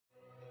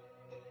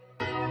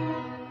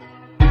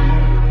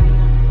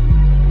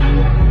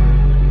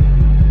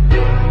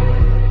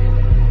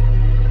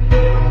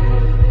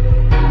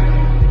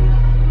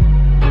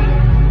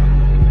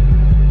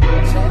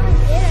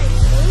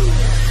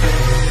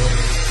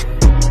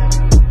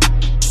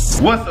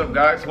What's up,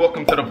 guys?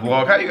 Welcome to the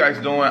vlog. How you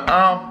guys doing?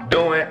 I'm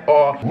doing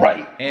all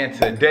right. And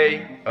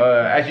today,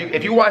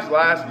 if you watched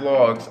last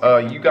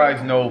vlogs, you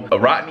guys know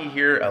Rodney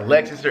here,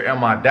 Alexis here, and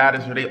my dad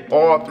is here. They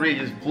all three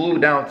just flew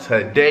down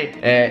today,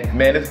 and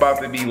man, it's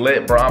about to be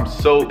lit, bro. I'm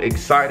so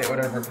excited,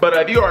 whatever. But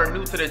if you are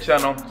new to the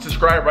channel,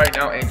 subscribe right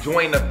now and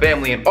join the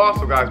family. And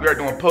also, guys, we are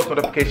doing post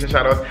notification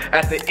shout outs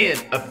at the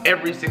end of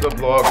every single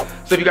vlog.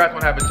 So if you guys want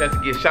to have a chance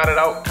to get shouted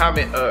out,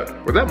 comment.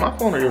 Was that my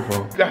phone or your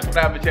phone? If you guys want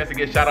to have a chance to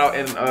get shout out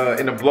in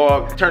the vlog,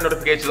 turn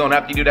notifications on.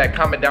 After you do that,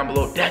 comment down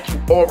below that you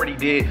already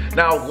did.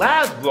 Now,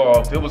 last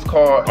vlog, it was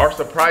called Our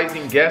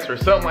Surprising Guests or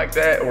something like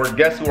that, or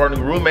Guess Who Our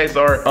New Roommates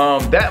Are.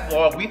 That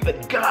vlog, we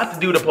forgot to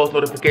do the post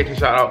notification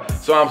shout out,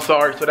 so I'm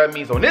sorry. So that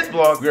means on this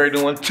vlog, we are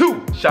doing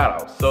 2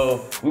 shout outs.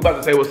 So we about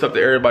to say what's up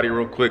to everybody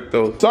real quick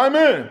though.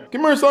 Simon,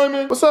 come here,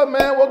 Simon. What's up,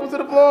 man? Welcome to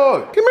the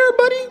vlog. Come here,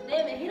 buddy.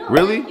 Damien, he don't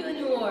really? like you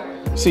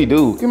anymore. See,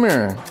 dude, come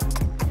here.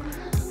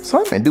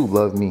 Simon do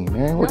love me,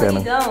 man. Look at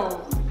him.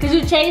 Don't. Cause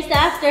you chased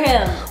after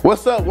him.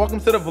 What's up? Welcome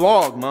to the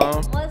vlog,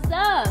 Mom. What's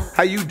up?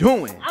 How you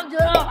doing? I'm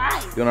doing all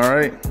right. Doing all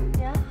right?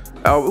 Yeah.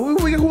 Who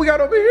we got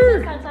over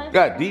here?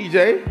 Got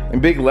DJ and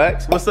Big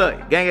Lex. What's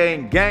up? Gang,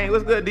 gang, gang.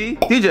 What's good, D?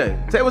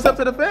 DJ, say what's up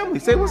to the family.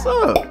 Say what's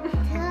up.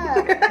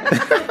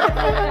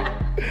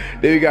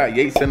 Then we got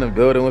Yates in the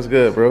building. What's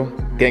good, bro?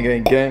 Gang,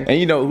 gang, gang. And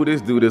you know who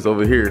this dude is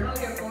over here.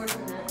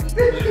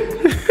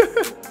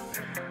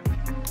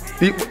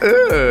 Hey,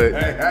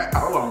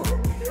 hold on.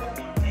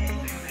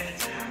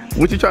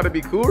 What, you try to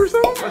be cool or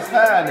something? What's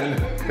happening?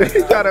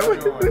 You try to...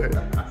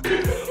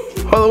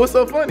 Hold on, what's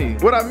so funny?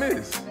 What I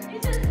miss? He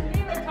just being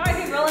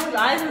retarded, rolling his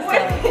eyes and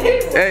stuff.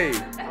 Hey.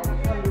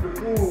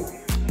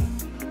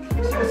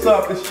 What's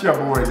up? It's your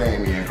boy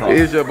Damien.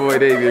 It's your boy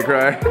Damien,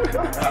 cry.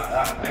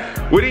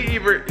 We didn't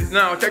even,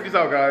 no, check this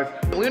out, guys.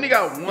 We only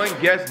got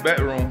 1 guest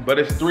bedroom, but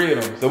it's 3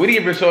 of them. So we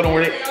didn't even show them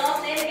where They all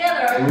stay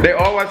together. they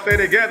always stay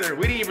together.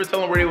 We didn't even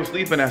tell them where they were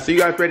sleeping at. So you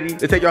guys ready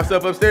to take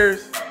yourself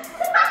upstairs?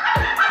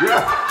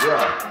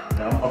 Yeah.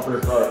 I'm up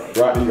there start.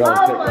 Rodney, you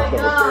gotta Oh take my that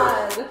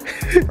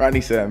god.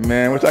 Rodney said,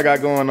 man, what y'all got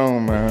going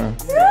on, man?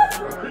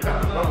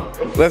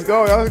 Let's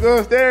go, y'all. Let's go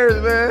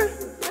upstairs, man.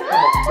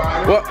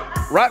 What?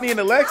 Rodney and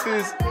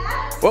Alexis.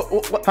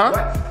 What?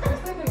 Huh?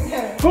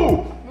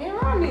 Who? Me and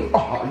Rodney.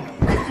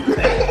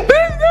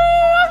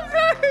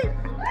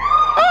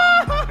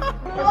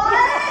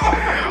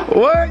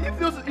 What?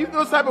 You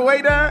feel some type of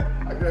way, Dad?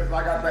 I guess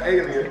I got the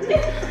alien.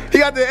 He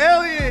got the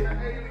alien.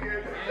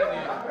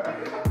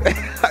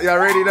 Y'all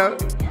ready though?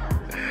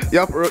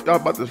 Y'all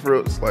about this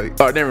fruits like.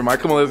 All right, never mind.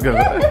 Come on, let's go.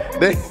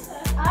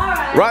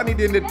 Alright. Rodney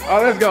didn't.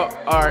 Oh, let's go.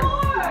 All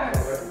right.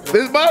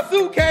 This is my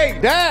suitcase,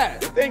 Dad.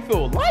 This thing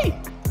feel light.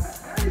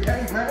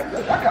 Hey, man.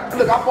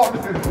 Look, I bought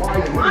this in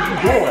Hawaii. What are you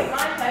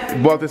doing?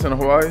 You bought this in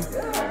Hawaii?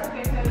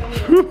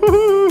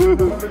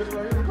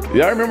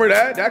 Y'all remember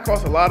that? That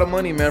cost a lot of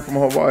money, man, from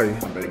Hawaii.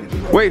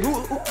 Wait, who?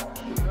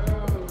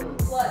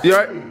 You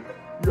all right?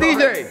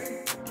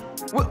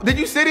 DJ, what, did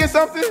you sit in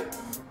something? He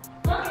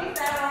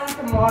sat on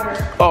some water.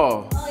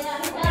 Oh. Oh yeah,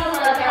 he sat on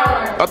the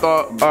counter. I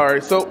thought, all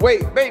right, so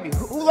wait, baby,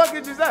 who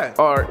luggage is that?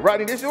 All right,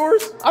 Rodney, this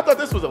yours? I thought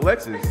this was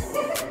Alexis.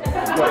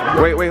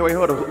 Wait,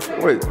 hold on,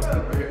 wait.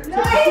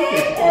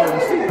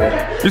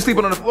 You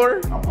sleeping on the floor?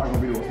 I'm probably gonna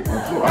be on the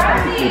floor. I'm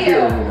probably in the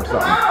theater room or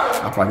something.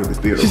 I'm probably in the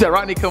theater room. She said,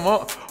 Rodney, come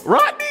on.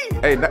 Rodney!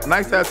 Hey,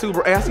 nice tattoo,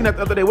 bro. Hey, I seen that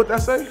the other day. What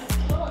that say?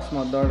 That's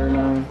my daughter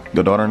name.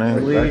 Your daughter name?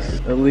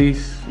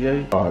 Elise,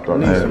 yeah. Oh, I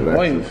thought I had Elise.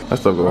 Alexis. That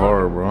stuff go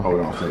hard, bro. Hold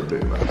on, say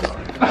big Lex.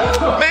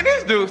 Man,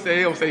 this dude say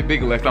he don't say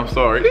Big Lex. I'm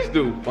sorry. This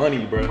dude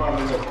funny, bro.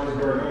 I'm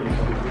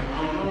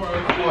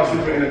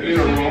sleeping in the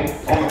theater room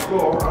on the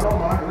floor. I don't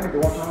mind. I ain't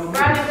going to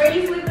Rodney, where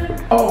you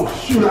sleeping? Oh,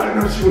 shoot. I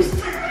didn't know she was.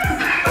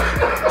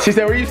 She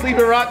said, where you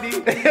sleeping, Rodney?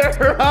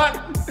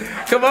 Rodney.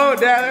 Come on,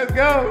 Dad, let's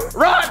go.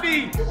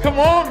 Rodney, come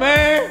on,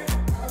 man.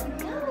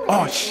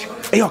 Oh, shit.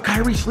 Hey, yo,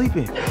 Kyrie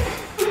sleeping.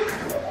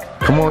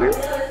 Come on.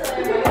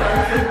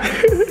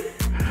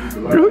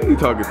 Who are you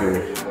talking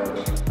to?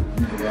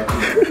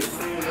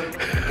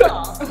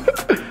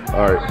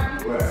 All right.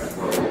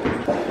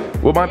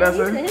 What my dad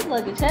say? His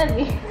luggage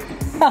heavy.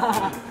 I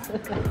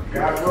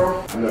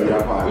know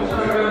y'all probably.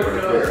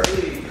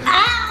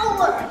 Ow!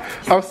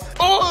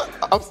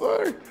 I'm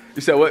sorry.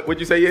 You said what? What'd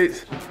you say,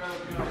 Yates?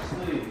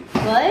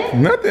 What?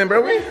 Nothing,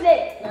 bro. What is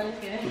it? No, I'm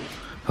just kidding.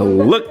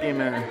 Looking,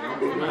 man.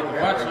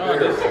 Watch all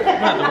this. I'm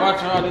about to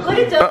watch all this. Look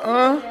at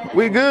your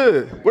We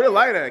good. Where the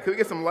light at? Can we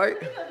get some light?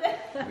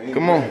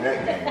 Come on.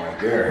 That game right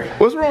there.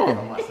 What's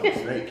wrong? Some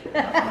snake.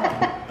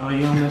 Oh,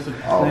 you don't mess with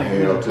the Oh, snake.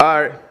 hell to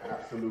All right.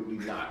 absolutely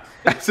not.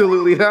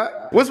 Absolutely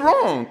not. What's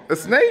wrong? A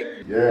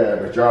snake? Yeah,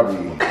 but y'all be.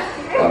 I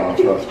don't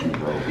trust you,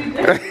 bro.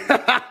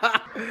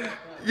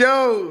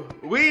 Yo,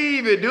 we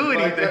ain't even do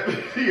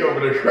anything. She over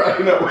there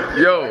crying up.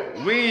 Yo,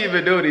 we ain't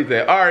even do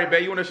anything. All right,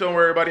 babe, you want to show them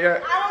where everybody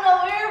at? I don't know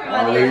where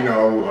I everybody already is.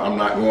 know I'm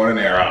not going in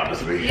there,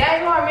 obviously. Yeah,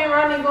 you know what? Me and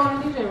Rodney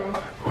going to the DJ room.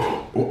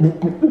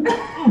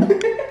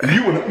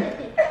 You and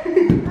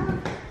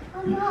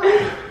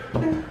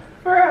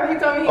For real, he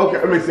told me he Okay,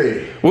 let me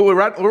see. What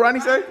Rodney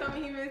say? told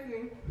me he missed me.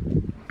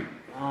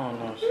 I don't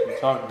know You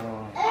talking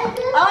wrong.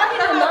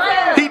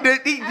 Oh, He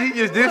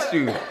just dissed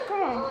you.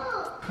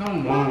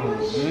 Come on,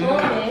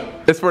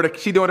 man. It's for the,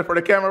 she doing it for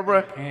the camera,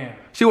 bro? Yeah.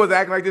 She wasn't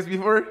acting like this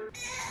before?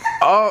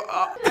 Oh,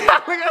 look at He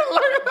told me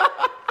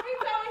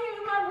he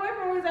was my boyfriend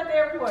when we was at the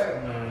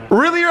airport.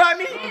 Really,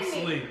 Rodney? I'm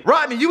asleep.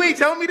 Rodney, you ain't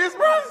telling me this,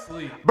 bro?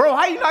 Sleep. Bro,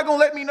 how you not gonna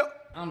let me know?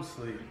 I'm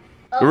asleep.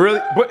 Really?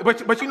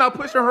 But you not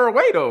pushing her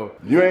away, though.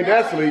 You ain't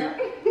that sleep.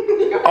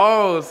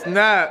 Oh,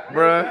 snap,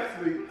 bro.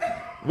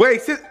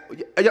 Wait, is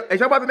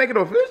y'all about to make it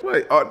official?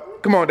 Wait,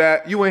 come on,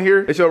 Dad. You in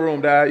here? It's your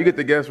room, Dad. You get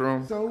the guest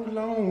room. So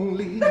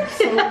lonely,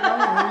 so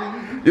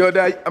lonely. Yo,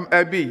 Dad, I'm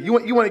at B. You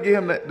want to get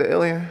him the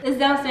alien? It's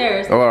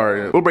downstairs. Oh, all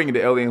right. We'll bring you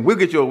the alien. We'll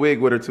get you a wig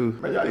with her, too.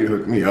 Man, y'all need to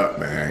hook me up,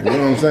 man. You know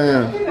what I'm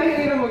saying? You think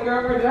you need him a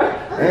girlfriend, Joe?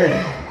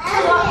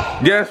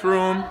 Hey. Guest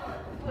room.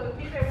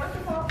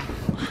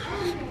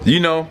 You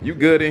know, you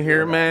good in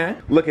here,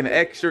 man. Looking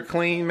extra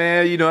clean,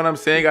 man. You know what I'm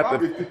saying? Got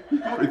the...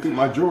 Probably threw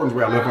my Jordans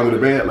where I left under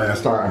the bed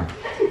last time.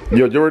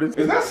 Your Jordans?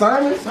 Is that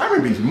Simon?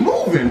 Simon be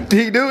moving.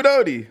 He do,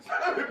 don't he?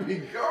 Simon be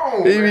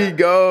gone, He man. be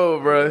go,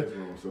 bro.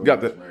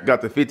 Got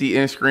the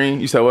 50-inch screen.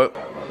 You said what?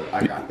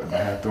 I got the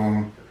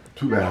bathroom,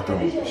 2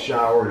 bathrooms, a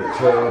shower, the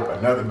tub,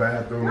 another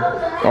bathroom.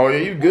 Oh yeah,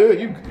 you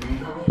good.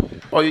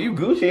 Oh yeah, you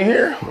Gucci in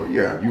here. Oh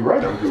yeah, you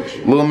right, I'm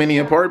Gucci. Little mini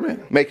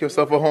apartment. Make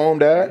yourself a home,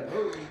 Dad.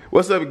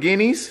 What's up,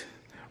 Guineas?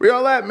 Where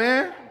y'all at,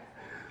 man?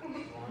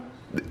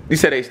 You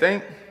said they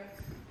stink?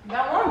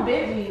 That one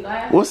bit me,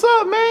 like. What's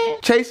up, man?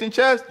 Chase and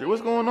Chester,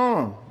 what's going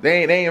on?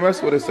 They ain't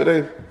messing with us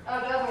today. Oh,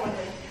 the other one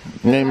did.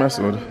 They ain't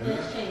messing with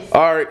us.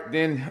 All right,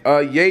 then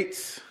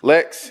Yates,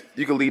 Lex,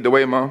 you can lead the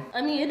way, Mom.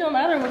 I mean, it don't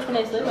matter which one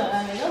they sleep at.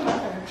 I mean, it don't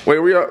matter. Wait,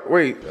 we are.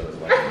 Wait.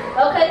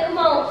 Okay, come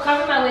on.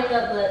 Cover my wake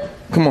up, but.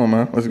 Come on,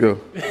 man. Let's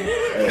go.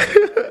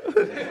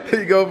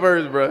 You go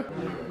first, bro.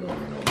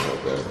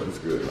 It's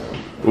good,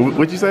 man.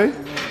 What'd you say?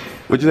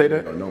 What'd you say, Dad?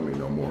 You don't know me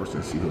no more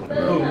since you don't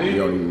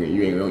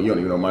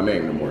even know my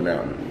name no more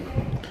now.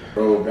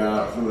 Bro,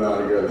 God, flew out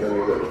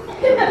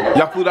together.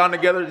 Y'all flew down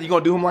together? You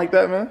gonna do him like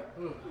that, man?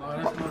 Oh,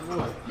 that's my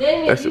boy.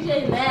 Damien, That's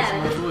DJ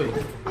mad. That's my boy.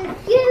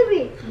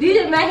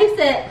 DJ mad, he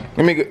said,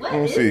 Let me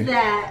what see. is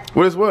that?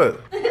 What is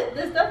what?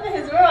 The stuff in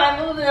his room,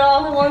 I moved it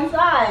all to one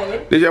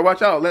side. Did y'all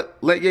watch out?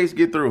 Let Yates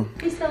get through.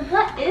 He said,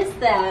 what is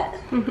that?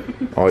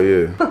 Oh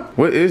yeah.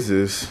 What is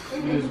this?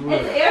 It's an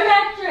air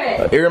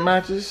mattress. Air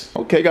mattress?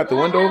 Okay, got the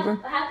window open.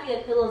 I have to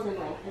get pillows and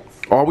blankets.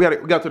 Oh, we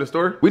got to the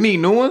store. We need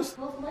new ones.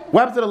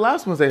 What happened to the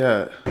last ones they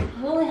had?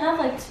 We only have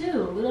like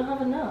 2. We don't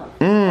have enough.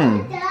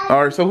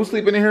 All right. So who's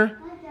sleeping in here?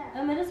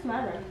 I mean, it doesn't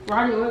matter.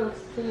 Ronnie or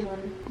sleeping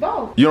on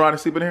both. You know how to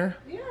sleep in here?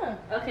 Yeah.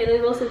 Okay,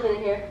 then we'll sleep in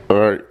here. All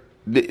right.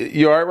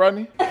 You all right,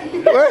 Rodney?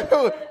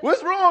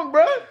 What's wrong,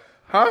 bro?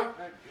 Huh?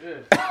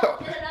 And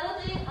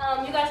another thing,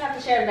 you guys have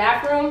to share the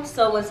bathroom.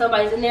 So when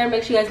somebody's in there,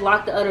 make sure you guys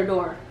lock the other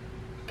door.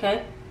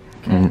 Okay?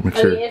 Make I mean,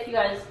 sure. if you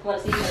guys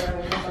want to see each other,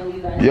 it's up to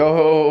you guys.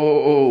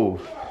 Yo.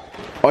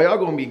 Oh, y'all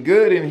gonna be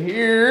good in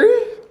here.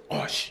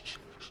 Oh, shh.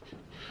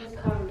 Let's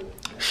cover it.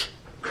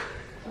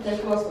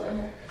 There's muscle in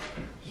here.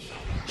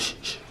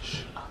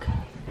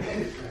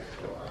 Okay.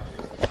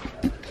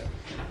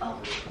 Oh,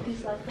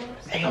 these like those?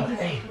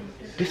 Hey,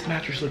 this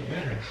mattress look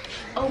better.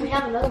 Oh, we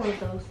have another one of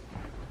those.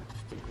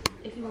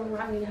 If you want to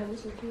ride me to have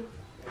this one too.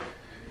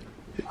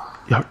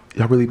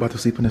 Y'all really about to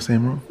sleep in the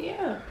same room?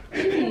 Yeah.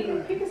 He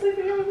can sleep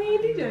in here with me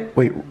and DJ.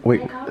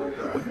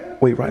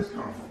 Wait,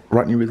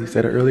 Rodney really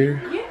said it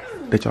earlier? Yeah.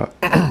 That y'all.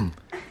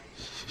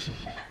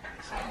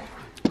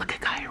 Look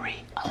at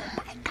Kyrie. Oh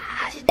my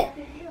gosh.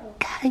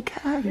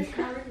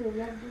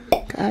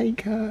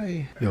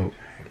 Kai. Yo,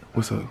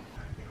 what's up?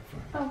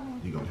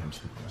 You gonna let him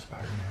sleep on the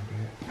Spider-Man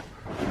bed?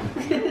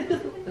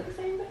 The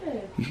same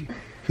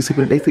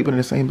bed. They sleeping in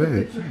the same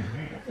bed.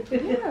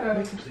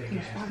 Yeah.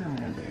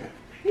 Spider-Man bed.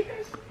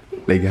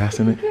 They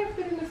gassing it. Can't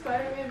fit in the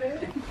Spider-Man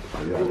bed.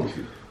 Oh, yeah, we sleep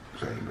in the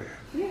same bed.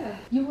 Yeah.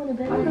 You want a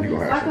bed? You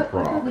gonna have some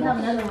problems. We have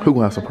another one. Who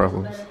gonna have some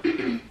problems? That's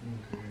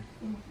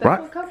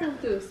Right? what couples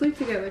do. Sleep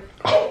together.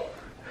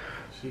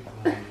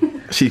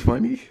 She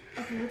funny?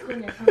 Okay, let's go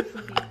in there. Come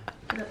sleep.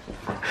 Get up.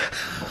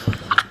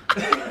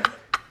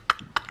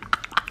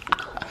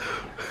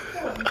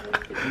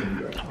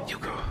 You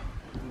go.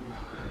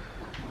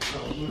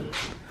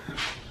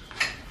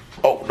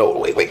 Oh no!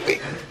 Wait.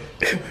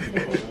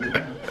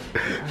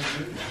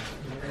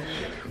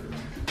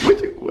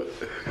 What?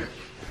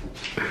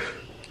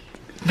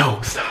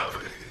 No, stop.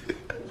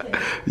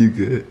 You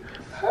good?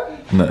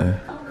 Nothing.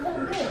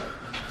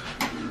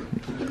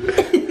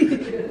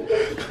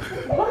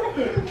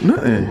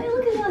 Nothing. Hey,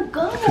 look at that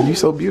go. Cause you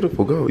so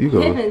beautiful. Go. You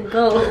go.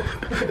 Go.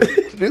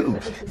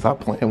 Dude, stop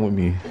playing with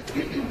me.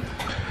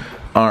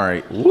 All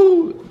right.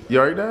 Woo. You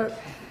already died?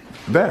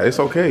 Dad, it's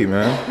okay,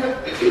 man.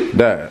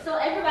 Dad. So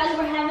everybody,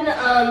 we're having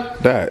a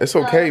Dad, it's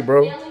okay,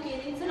 bro. family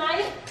meeting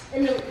tonight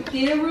in the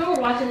theater room.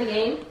 We're watching the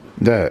game.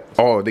 Dad.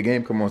 Oh, the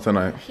game come on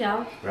tonight.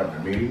 Yeah. We're having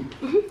a meeting.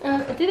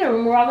 The theater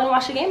room. We're all gonna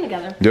watch the game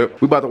together.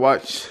 Yep. We about to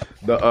watch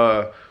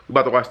the We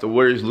about to watch the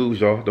Warriors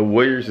lose, y'all. The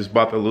Warriors is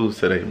about to lose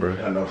today, bro.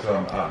 I know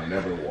something. I've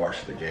never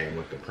watched the game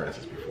with the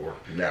Princess before.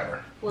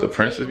 Never. The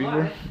Princess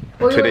before?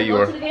 Well, Today you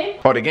go are. to the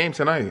game? Oh, the game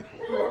tonight.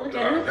 Look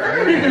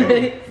at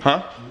him.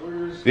 Huh?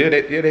 Yeah,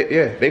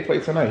 they play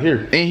tonight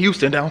here in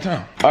Houston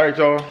downtown. All right,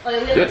 y'all. Oh,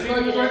 yeah, we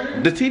have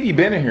to The TV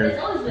been in It's here.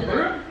 always been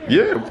there.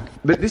 Yeah,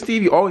 this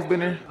TV always been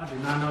there. I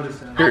did not know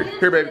this.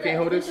 Here, baby, can you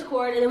hold this?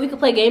 Record and then we can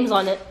play games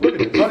on it. Look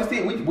at it. Oh, this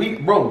TV, we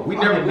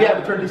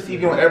haven't turned this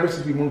TV on ever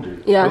since we moved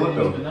here. Yeah. Look,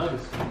 though.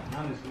 Notice.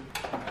 Honestly.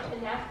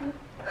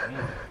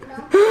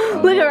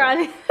 Look at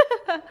Ronnie.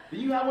 Did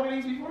you have one of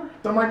these before?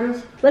 Something like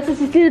this? Let's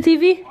see the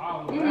TV.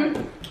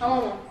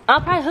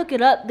 I'll probably hook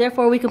it up.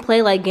 Therefore, we can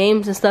play like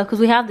games and stuff because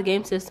we have the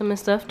game system and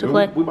stuff to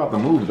play. We about to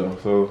move though,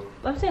 so.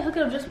 I'm saying hook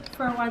it up just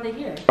for while they're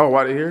here. Oh,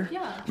 why they here?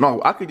 Yeah. No,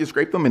 I could just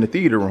scrape them in the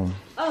theater room.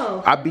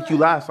 Oh. I beat you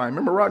last time.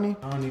 Remember, Rodney?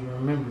 I don't even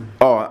remember.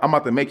 Oh, I'm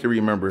about to make you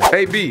remember.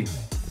 Hey, B.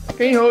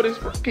 Can you hold this?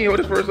 Can you hold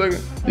this for a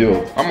second?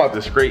 Yo, I'm about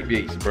to scrape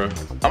Yates, bro.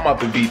 I'm about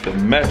to beat the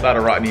mess out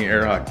of Rodney in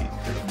air hockey.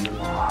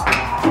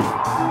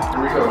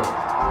 Here we go.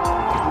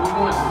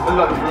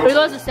 It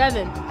goes to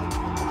 7. 7.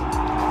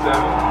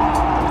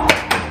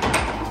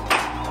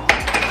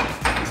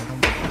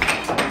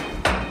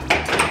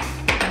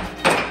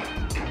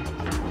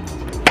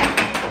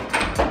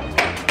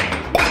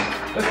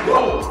 Let's go.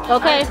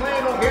 Okay. 1-0.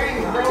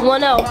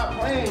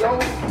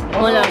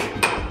 1-0.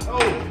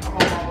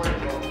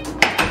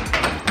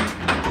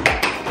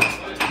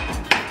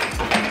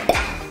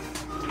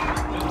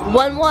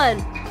 1-1.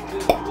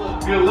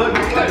 Good look.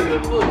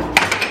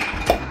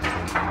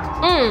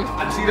 Mm.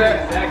 I see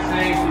that. Exact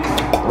same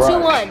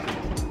thing.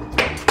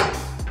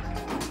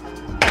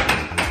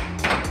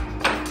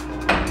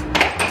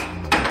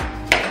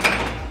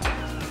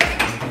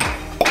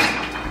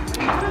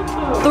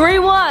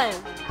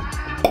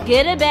 2-1.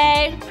 Get it,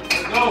 babe.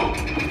 No.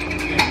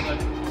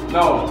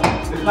 No,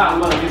 it's not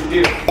luck, it's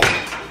skill.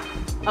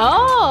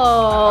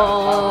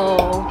 Oh.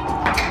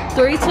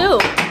 3-2.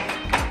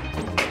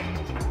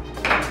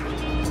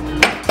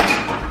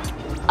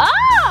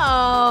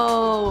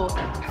 Oh.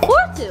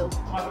 4-2.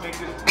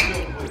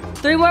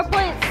 3 more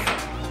points.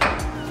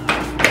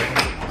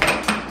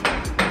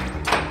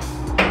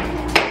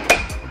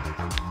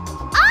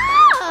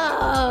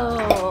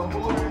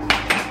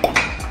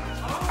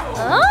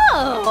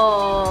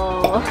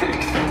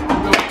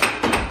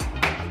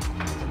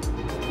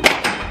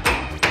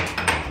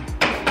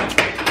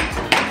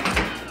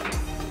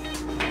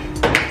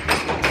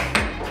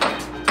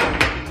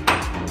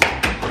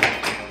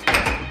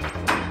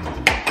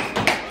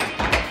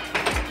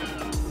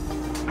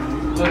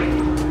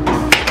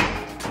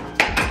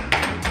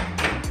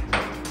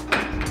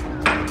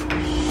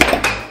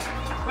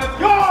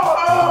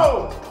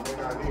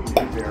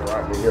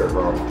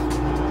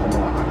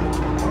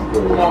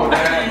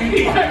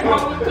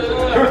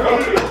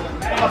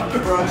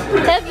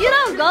 If you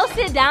don't go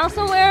sit down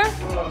somewhere.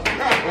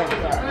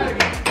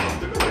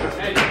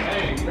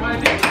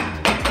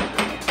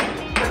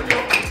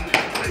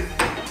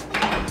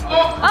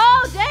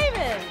 Oh,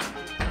 Damien.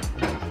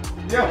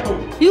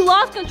 You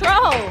lost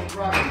control.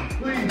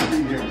 Please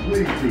beat him.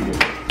 Please beat him.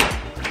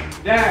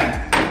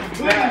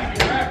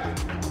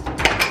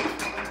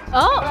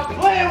 Oh.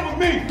 Playing with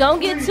me. Don't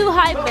get too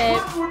hyped,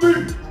 babe.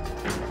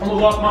 I'm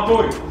gonna walk my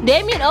boy.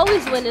 Damien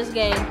always win this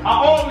game. I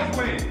always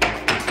win.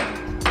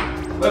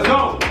 Let's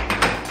go.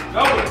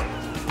 Go.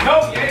 No,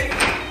 Yates.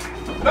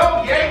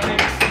 No, Yates.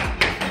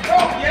 No,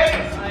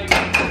 Yates.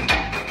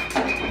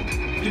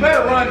 You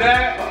better run,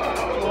 Dad.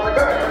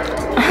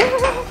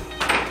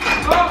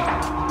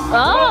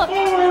 Oh.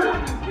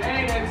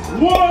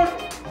 One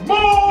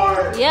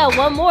more. Yeah,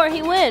 one more,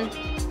 he win.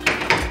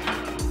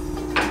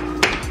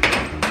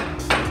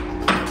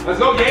 Let's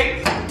go,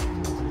 Yates.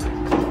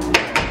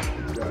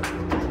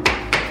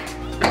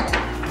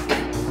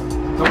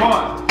 Come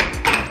on.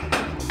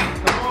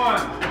 Come on.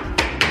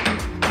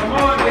 Come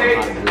on,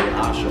 Yates.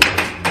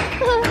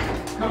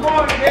 Come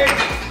on,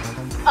 Yates.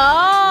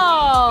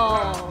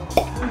 Oh.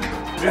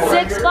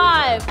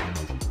 6-5.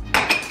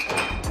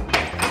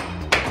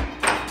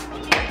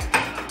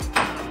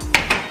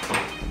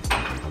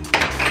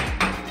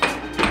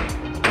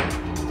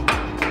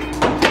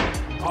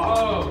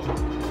 Oh.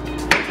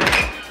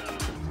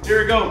 Here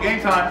we go.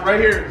 Game time. Right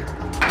here.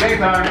 Game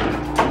time.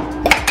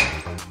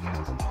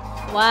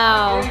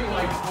 Wow.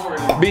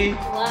 B.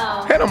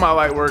 Wow. Hand on my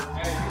light work.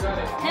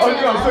 Oh,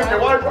 you gonna take your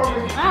wife from me?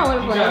 I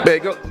don't want to play.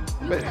 Babe, go.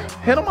 Babe,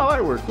 hand on my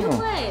light work. Come on.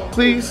 play.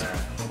 Please.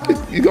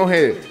 You go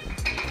ahead.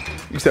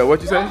 You said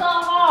what you say? That's so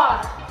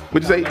hard.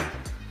 What'd you say?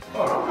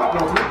 Oh, don't pop no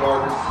flip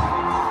burgers.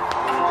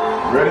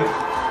 Ready?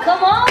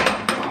 Come on.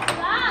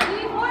 Stop.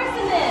 You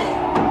forcing it.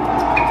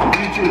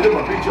 Beat you. They're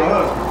gonna beat your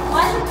husband.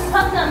 Why is the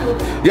cup not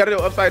moving? You gotta do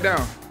it upside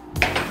down.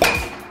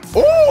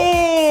 Oh!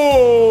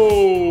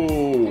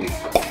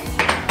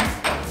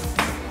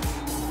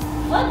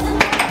 What the?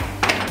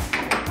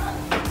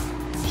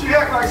 She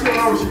act like she don't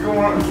know what she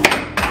going.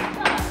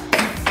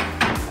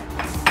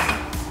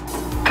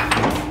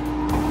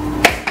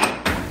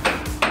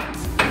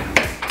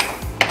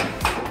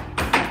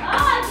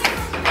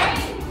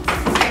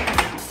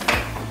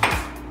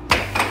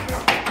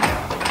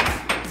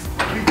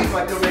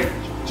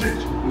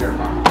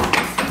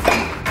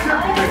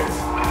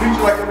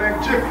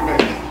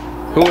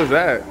 Who is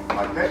that?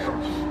 Like that.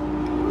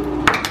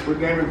 What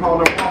Damien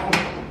called them waffles?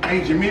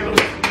 Ain't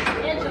Jamila's?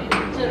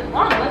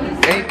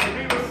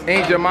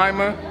 Ain't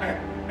Jemima?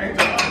 Ain't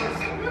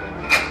Jamila's?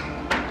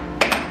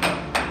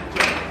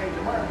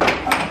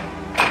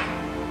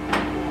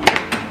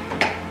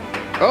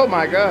 Oh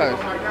my gosh.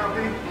 Right now,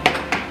 B? You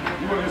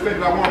want to just say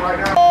that I want right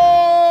now?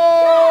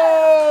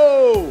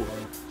 Oh!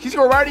 She's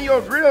gonna ride in your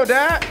grill,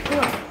 Dad.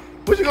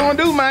 What you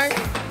gonna do, man?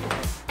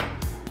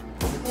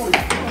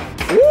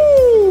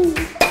 Woo!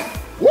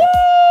 Woo!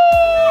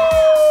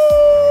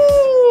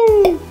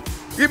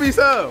 Give me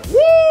some.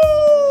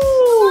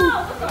 Woo!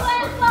 What's the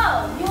plan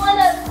flow? You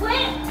wanna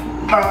quit?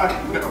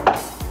 No.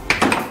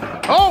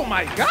 Oh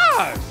my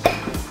gosh!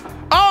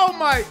 Oh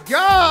my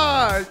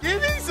gosh!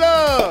 Give me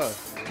some!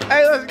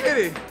 Hey, let's get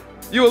it.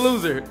 You a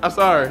loser. I'm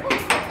sorry.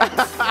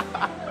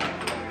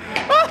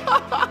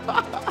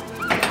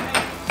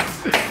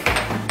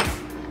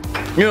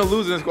 You're a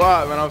losing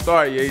squad, man. I'm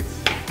sorry,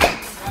 Yates.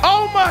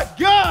 Oh my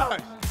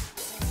gosh!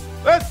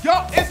 Let's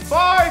go. It's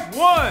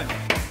 5-1. It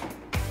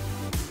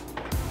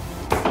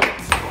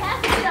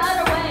has to be the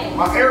other way.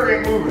 My area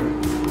ain't moving.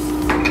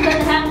 It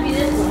doesn't have to be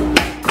this way.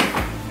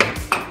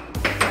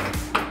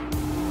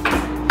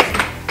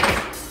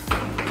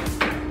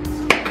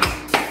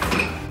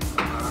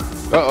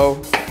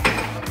 Uh-oh.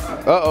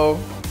 Uh-oh.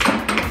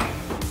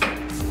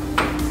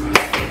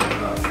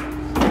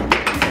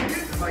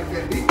 Like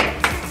that, B.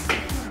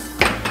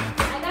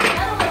 I got the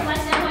other one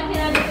like that. Why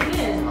can't I do it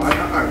again? All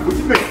right, what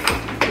you think?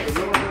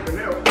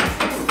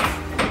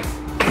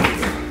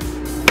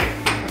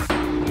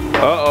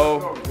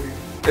 Uh-oh.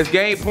 It's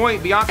game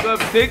point. Biannca up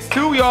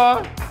 6-2,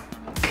 y'all.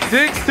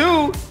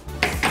 6-2.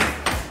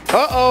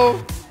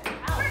 Uh-oh.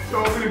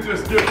 So we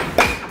just get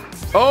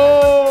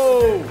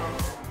Oh.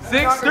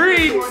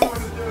 6-3.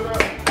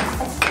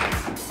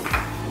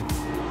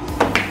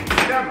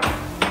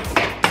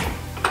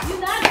 You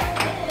not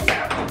doing this.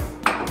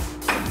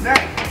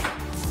 Next.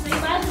 So you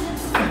might as well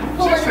just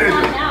pull it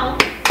out now.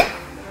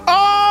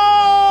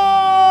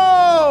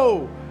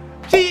 Oh!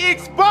 She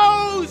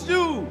exposed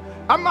you.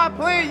 I'm not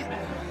playing.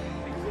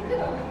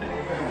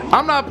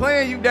 I'm not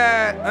playing you,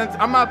 Dad.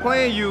 I'm not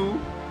playing you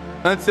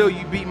until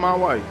you beat my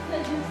wife.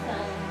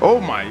 Oh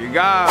my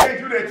God. You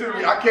can't do that to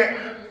me.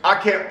 I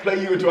can't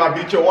play you until I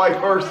beat your wife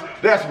first.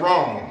 That's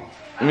wrong.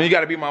 I mean, you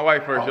gotta beat my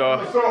wife first,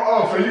 y'all.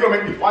 So you gonna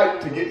make me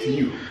fight to get to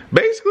you?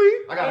 Basically,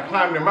 I gotta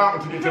climb the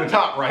mountain to get to the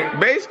top, right?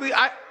 basically,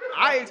 I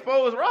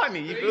exposed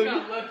Rodney. You feel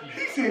me?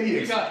 He said he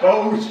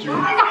exposed you.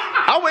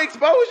 I would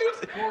expose you.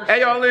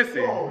 Hey, y'all,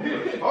 listen. Oh, he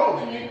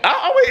exposed you.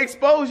 I would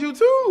expose you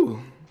too.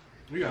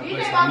 We gotta You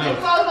play think something I'm else.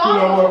 exposed You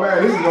know all what,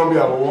 man? This is gonna be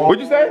a long.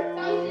 What'd you say? You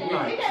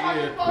think I'm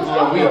exposed This is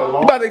gonna be a You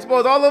long. about to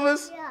expose all of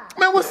us?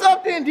 Man, what's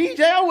up then,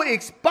 DJ? I would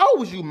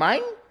expose you,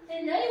 man.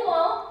 And no, you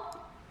won't.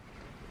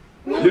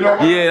 You know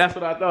what? Yeah, that's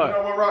what I thought. You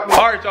know what, Rodney?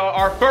 All right, y'all.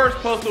 Our first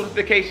post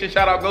notification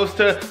shout out goes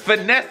to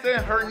Vanessa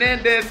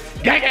Hernandez.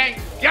 Gang, gang,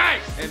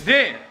 gang. And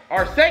then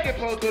our second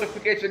post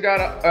notification shout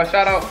out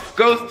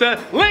goes to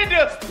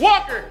Linda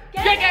Walker.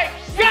 Gang, gang,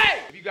 gang.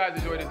 If you guys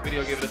enjoyed this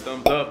video, give it a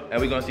thumbs up.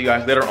 And we're going to see you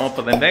guys later on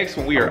for the next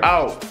one. We are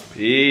out.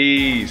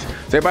 Peace.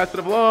 Say bye to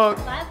the vlog.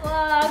 Bye,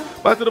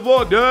 vlog. Bye to the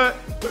vlog, Dad.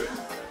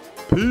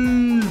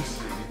 Peace.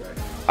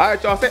 All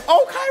right, y'all. Say,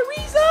 oh,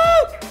 Kyrie's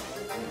up.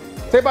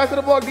 Say bye to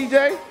the vlog,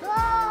 DJ.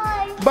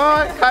 Bye.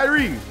 Bye,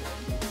 Kyrie.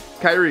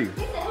 Kyrie. He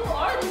said, who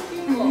are these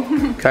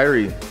people?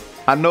 Kyrie.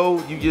 I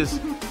know you just,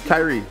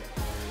 Kyrie.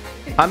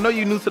 I know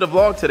you new to the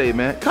vlog today,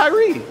 man.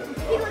 Kyrie. He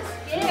was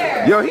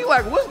scared. Yo, he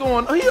like, what's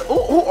going on?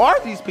 Who are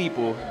these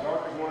people?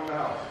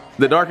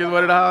 The darkest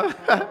one in the house?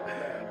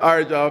 All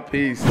right, y'all.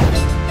 Peace.